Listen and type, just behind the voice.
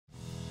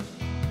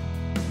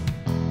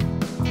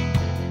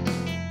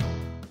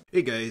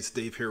Hey guys,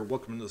 Dave here.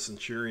 Welcome to the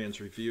Centurion's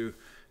Review.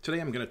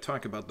 Today I'm going to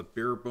talk about the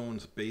bare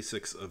bones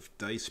basics of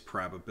dice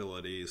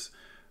probabilities.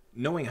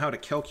 Knowing how to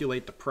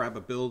calculate the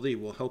probability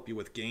will help you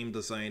with game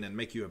design and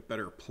make you a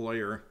better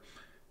player.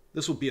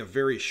 This will be a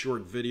very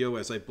short video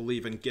as I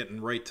believe in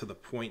getting right to the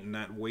point and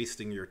not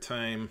wasting your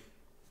time.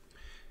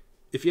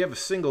 If you have a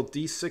single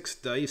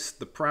d6 dice,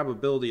 the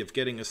probability of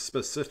getting a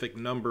specific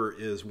number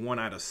is 1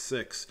 out of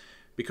 6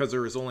 because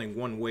there is only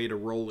one way to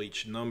roll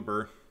each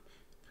number.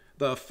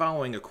 The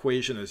following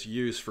equation is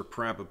used for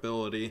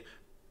probability.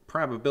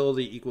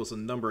 Probability equals the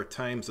number of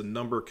times a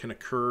number can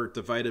occur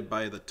divided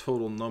by the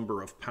total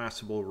number of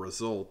possible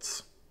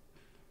results.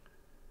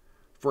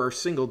 For our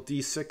single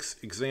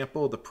d6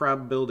 example, the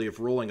probability of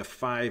rolling a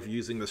 5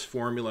 using this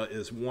formula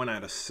is 1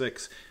 out of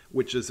 6,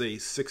 which is a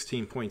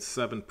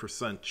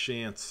 16.7%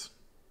 chance.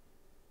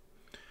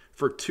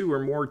 For 2 or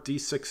more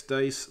d6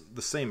 dice,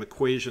 the same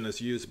equation is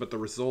used, but the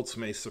results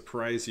may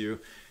surprise you.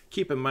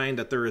 Keep in mind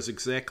that there is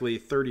exactly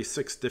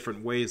 36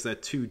 different ways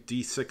that 2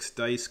 d6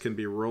 dice can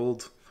be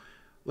rolled.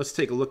 Let's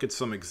take a look at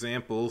some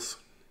examples.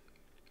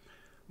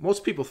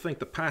 Most people think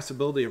the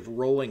possibility of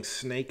rolling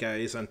snake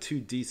eyes on 2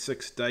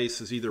 d6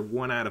 dice is either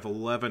 1 out of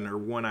 11 or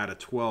 1 out of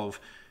 12.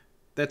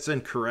 That's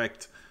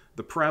incorrect.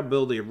 The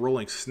probability of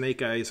rolling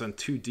snake eyes on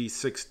 2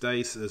 d6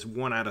 dice is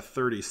 1 out of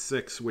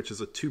 36, which is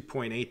a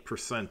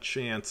 2.8%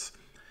 chance.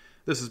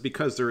 This is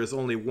because there is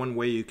only one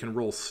way you can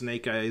roll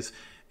snake eyes,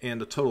 and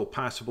the total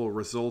possible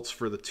results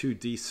for the 2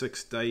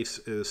 d6 dice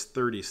is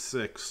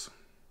 36.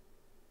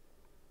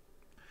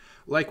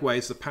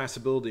 Likewise, the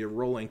possibility of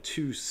rolling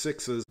 2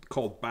 sixes,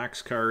 called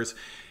boxcars,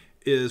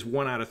 is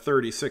 1 out of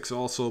 36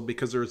 also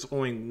because there's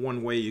only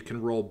one way you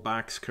can roll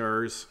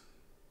boxcars.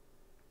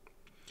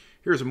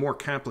 Here's a more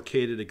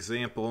complicated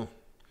example.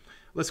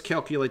 Let's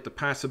calculate the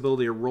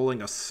possibility of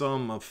rolling a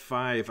sum of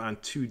 5 on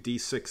 2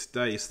 d6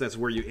 dice. That's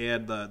where you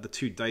add the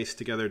 2 dice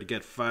together to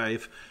get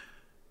 5.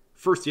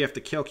 First, you have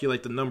to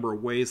calculate the number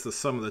of ways the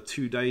sum of the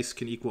 2 dice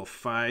can equal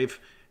 5.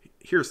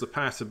 Here's the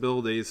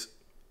possibilities.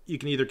 You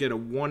can either get a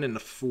 1 and a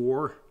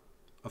 4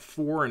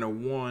 and a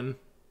 1,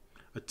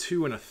 a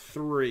 2 and a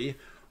 3,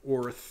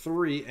 or a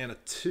 3 and a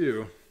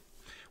 2.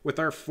 With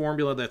our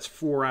formula, that's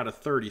 4 out of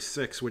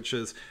 36, which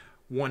is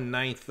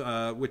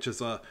 1/9, which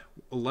is a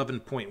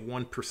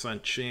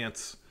 11.1%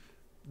 chance.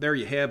 There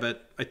you have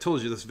it. I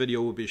told you this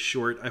video would be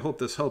short. I hope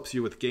this helps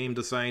you with game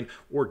design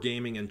or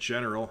gaming in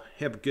general.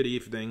 Have a good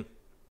evening.